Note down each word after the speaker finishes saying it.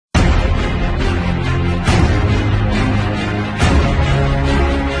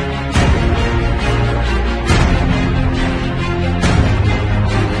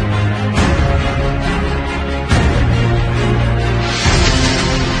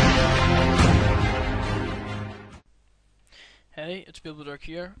Hey, it's bilbodog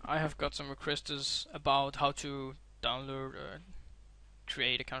here. I have got some requests about how to download or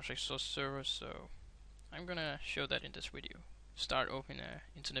create a CSS server, so I'm gonna show that in this video. Start opening an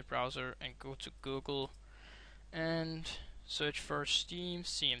internet browser and go to Google and search for Steam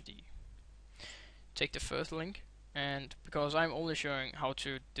CMD. Take the first link, and because I'm only showing how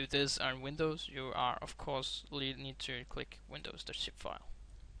to do this on Windows, you are of course need to click Windows, the zip file.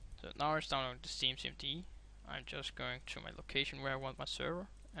 So now it's downloading the Steam CMD. I'm just going to my location where I want my server,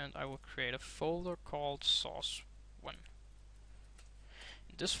 and I will create a folder called source1.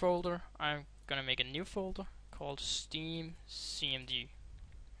 In this folder I'm gonna make a new folder called Steam CMD,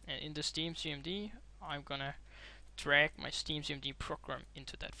 and in the Steam CMD I'm gonna drag my Steam CMD program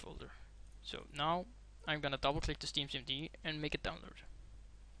into that folder. So now I'm gonna double click the Steam CMD and make it download.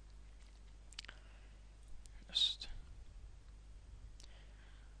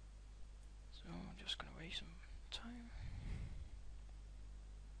 I'm just gonna waste some time.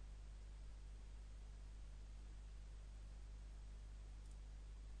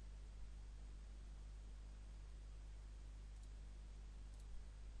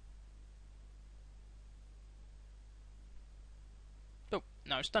 Oh,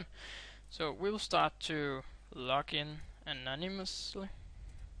 now it's done. So we'll start to log in anonymously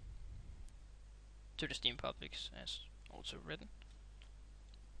to the Steam publics as also written.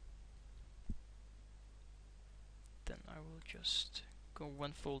 Then I will just go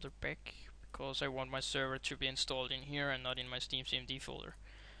one folder back because I want my server to be installed in here and not in my Steam CMD folder.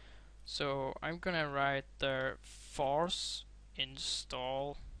 So I'm gonna write the force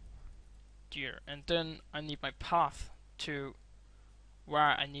install dir, and then I need my path to where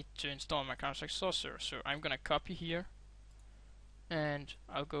I need to install my CSS Server. So I'm gonna copy here and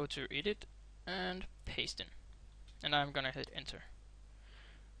I'll go to edit and paste in, and I'm gonna hit enter.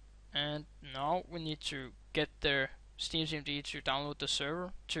 And now we need to get the Steam CMD to download the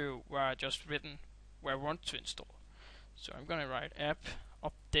server to where I just written where I want to install. So I'm gonna write app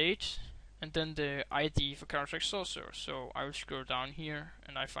update and then the ID for CSS Server. So I will scroll down here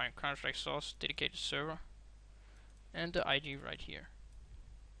and I find CSS dedicated server and the ID right here.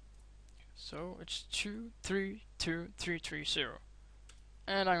 So it's 232330,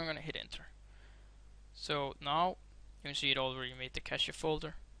 and I'm gonna hit enter. So now you can see it already made the cache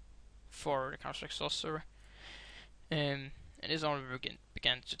folder for the CSS Server, and it's already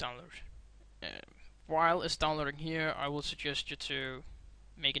began to download. While it's downloading here, I will suggest you to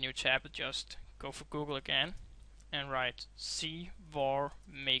make a new tab. Just go for Google again and write cvar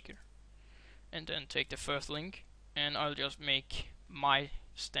maker, and then take the first link, and I'll just make my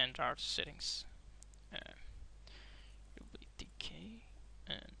standard settings. DK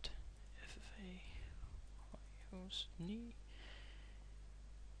and FFA host knee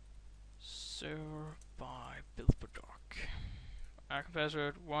server by bilbodog. Icon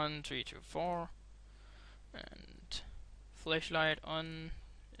password 1324 and flashlight on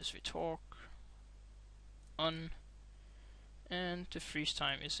as we talk on, and the freeze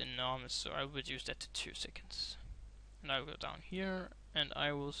time is enormous, so I will reduce that to 2 seconds. And I will go down here and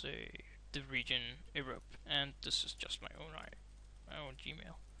I will say the region Europe, and this is just my own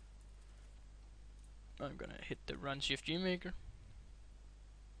Gmail. I'm gonna hit the run CFG maker.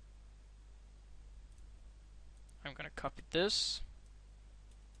 I'm gonna copy this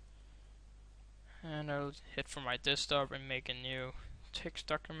and I'll hit for my desktop and make a new text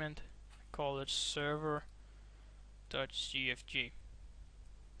document. Call it server.cfg.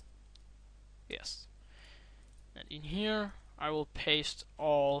 Yes. And in here I will paste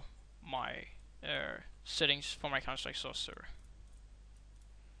all my settings for my CSS Server.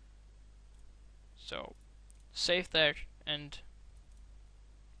 So save that and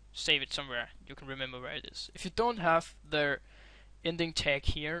save it somewhere you can remember where it is. If you don't have the ending tag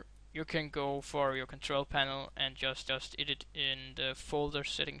here, you can go for your control panel and just edit in the folder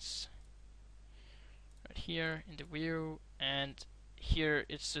settings right here in the view, and here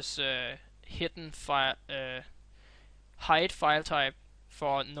it's this hidden file hide file type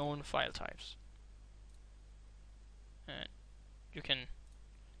for known file types, and you can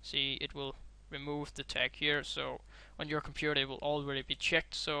see it will remove the tag here, so on your computer it will already be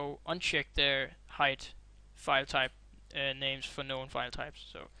checked, so uncheck the hide file type names for known file types.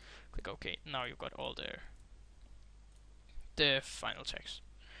 So click OK. Now you've got all the final text.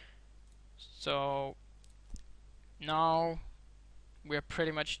 So now we're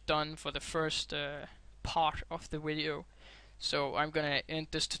pretty much done for the first part of the video. So I'm gonna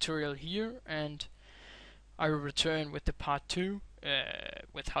end this tutorial here, and I will return with the part 2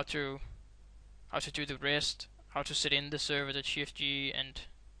 with how to do the rest, how to set in the server, the CFG, and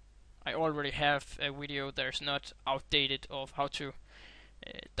I already have a video that is not outdated of how to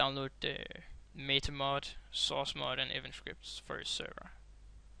download the meta mod, source mod, and event scripts for your server.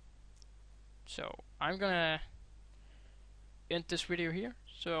 So I'm gonna end this video here.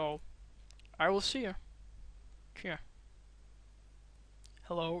 So I will see you here.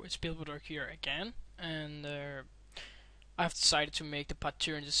 Hello, it's bilbodog here again, and I've decided to make the part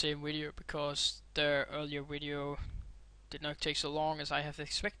 2 in the same video because the earlier video did not take so long as I have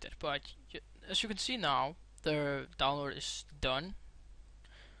expected. But as you can see now, the download is done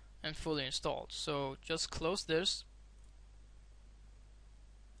and fully installed. So just close this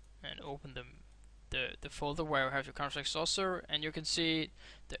and open the folder where you have your Counter-Strike source server, and you can see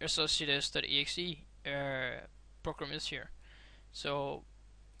the srcds.exe program is here. So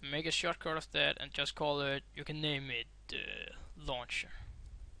make a shortcut of that and just call it, you can name it launcher,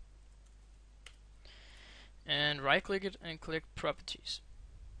 and right click it and click properties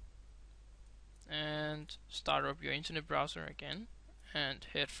and start up your internet browser again and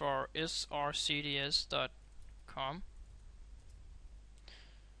head for srcds.com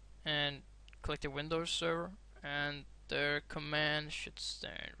and click the Windows server, and the command should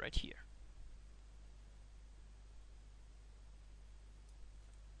stand right here.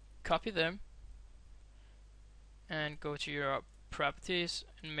 Copy them and go to your properties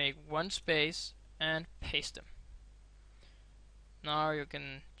and make one space and paste them. Now you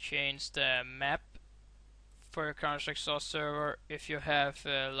can change the map for your Counter-Strike source server. If you have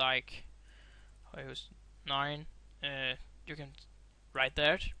like 9, you can write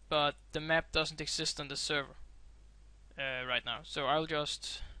that, but the map doesn't exist on the server right now, so I'll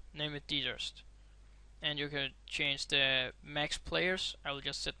just name it DDurst. And you can change the max players. I will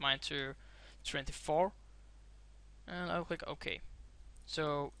just set mine to 24 and I'll click OK.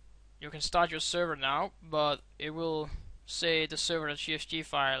 So you can start your server now, but it will say the server.gfg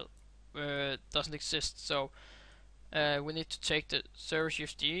file doesn't exist, so we need to take the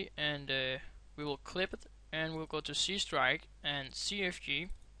server.gfg and we will clip it, and we'll go to cstrike and cfg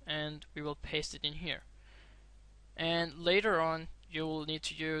and we will paste it in here. And later on you will need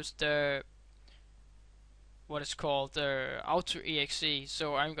to use the what is called the auto.exe.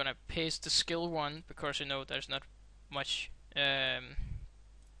 So I'm gonna paste the skill one because you know there's not much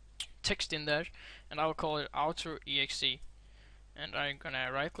text in there, and I'll call it auto.exe, and I'm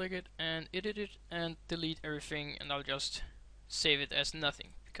gonna right click it and edit it and delete everything, and I'll just save it as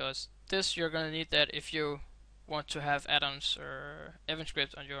nothing, because this you're gonna need that if you want to have add-ons or event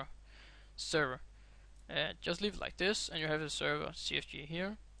scripts on your server. Just leave it like this and you have the server CFG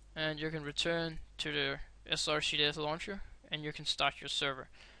here, and you can return to the srcds launcher and you can start your server.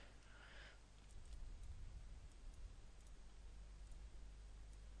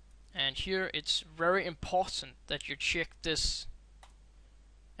 And here it's very important that you check this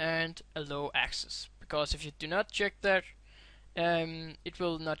and allow access, because if you do not check that, it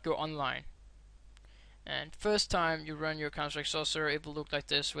will not go online. And first time you run your Counter-Strike source server, it will look like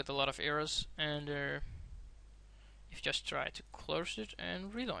this with a lot of errors, and if you just try to close it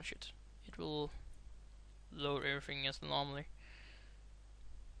and relaunch it, it will load everything as normally.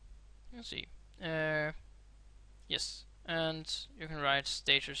 Let's see. Yes, and you can write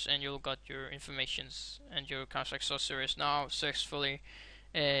status and you'll got your informations, and your Counter-Strike source server is now successfully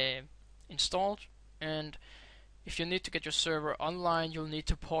installed. And if you need to get your server online, you'll need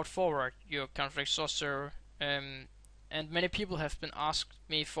to port forward your Counter-Strike source server. And many people have been asked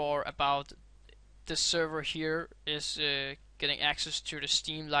me for about this server here is getting access to the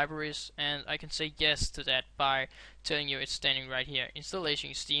Steam libraries, and I can say yes to that by telling you it's standing right here.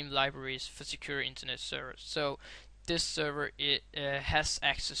 Installation Steam libraries for secure internet servers. So this server has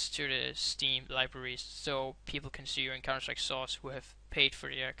access to the Steam libraries, so people can see your Counter-Strike source who have paid for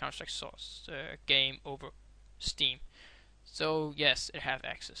the Counter-Strike source game over Steam. So yes, it have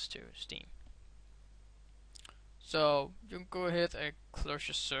access to Steam. So you can go ahead and close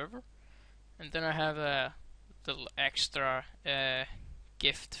your server, and then I have a little extra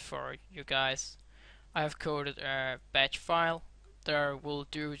gift for you guys. I have coded a batch file that will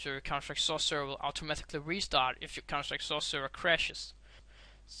do your Counter-Strike source server will automatically restart if your Counter-Strike source server crashes.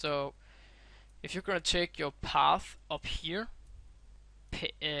 So if you're gonna take your path up here,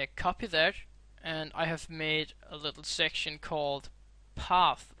 copy that, and I have made a little section called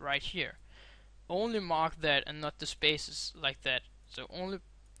path right here. Only mark that and not the spaces like that. So only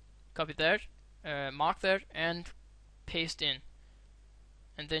copy that, mark that, and paste in.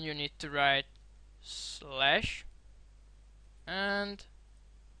 And then you need to write slash and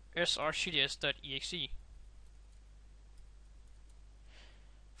srcds.exe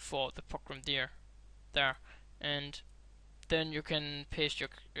for the program there. And then you can paste your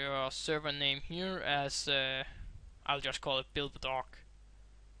server name here as I'll just call it bilbodog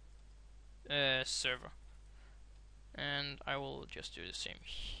server, and I will just do the same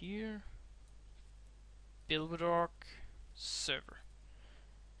here, bilbodog server,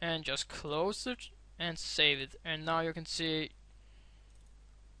 and just close it and save it. And now you can see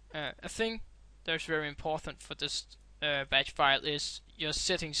a thing that's very important for this batch file is your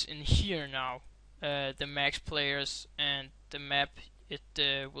settings in here now. The max players and the map it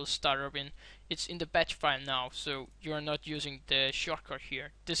will start up in. It's in the batch file now, so you're not using the shortcut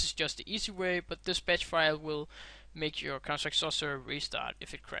here. This is just the easy way, but this batch file will make your Counter-Strike Source restart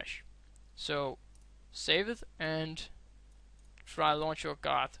if it crash. So save it and try launch your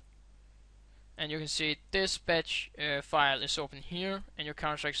guard. And you can see this batch file is open here, and your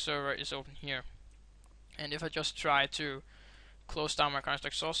Counter-Strike server is open here. And if I just try to close down my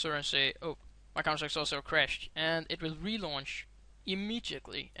Counter-Strike Source and say, oh, my Counter-Strike Source crashed, and it will relaunch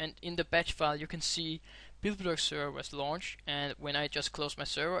immediately. And in the batch file you can see bilbodog server was launched, and when I just close my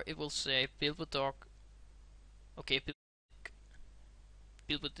server it will say bilbodog, okay,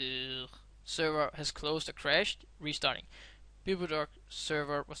 bilbodog server has closed or crashed, restarting. Bilbodog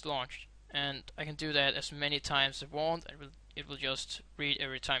server was launched, and I can do that as many times as I want, and it will just read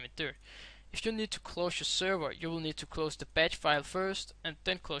every time it does. If you need to close your server, you will need to close the batch file first and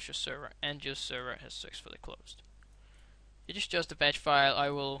then close your server, and your server has successfully closed. It is just a batch file. I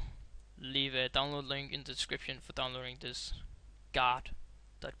will leave a download link in the description for downloading this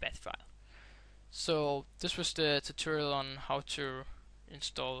guard.bat file. So this was the tutorial on how to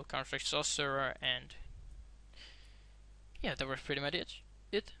install Counter-Strike Source Server, and yeah, that was pretty much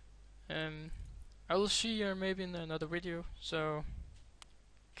it. I will see you maybe in another video, so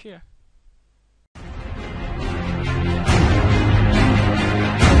here.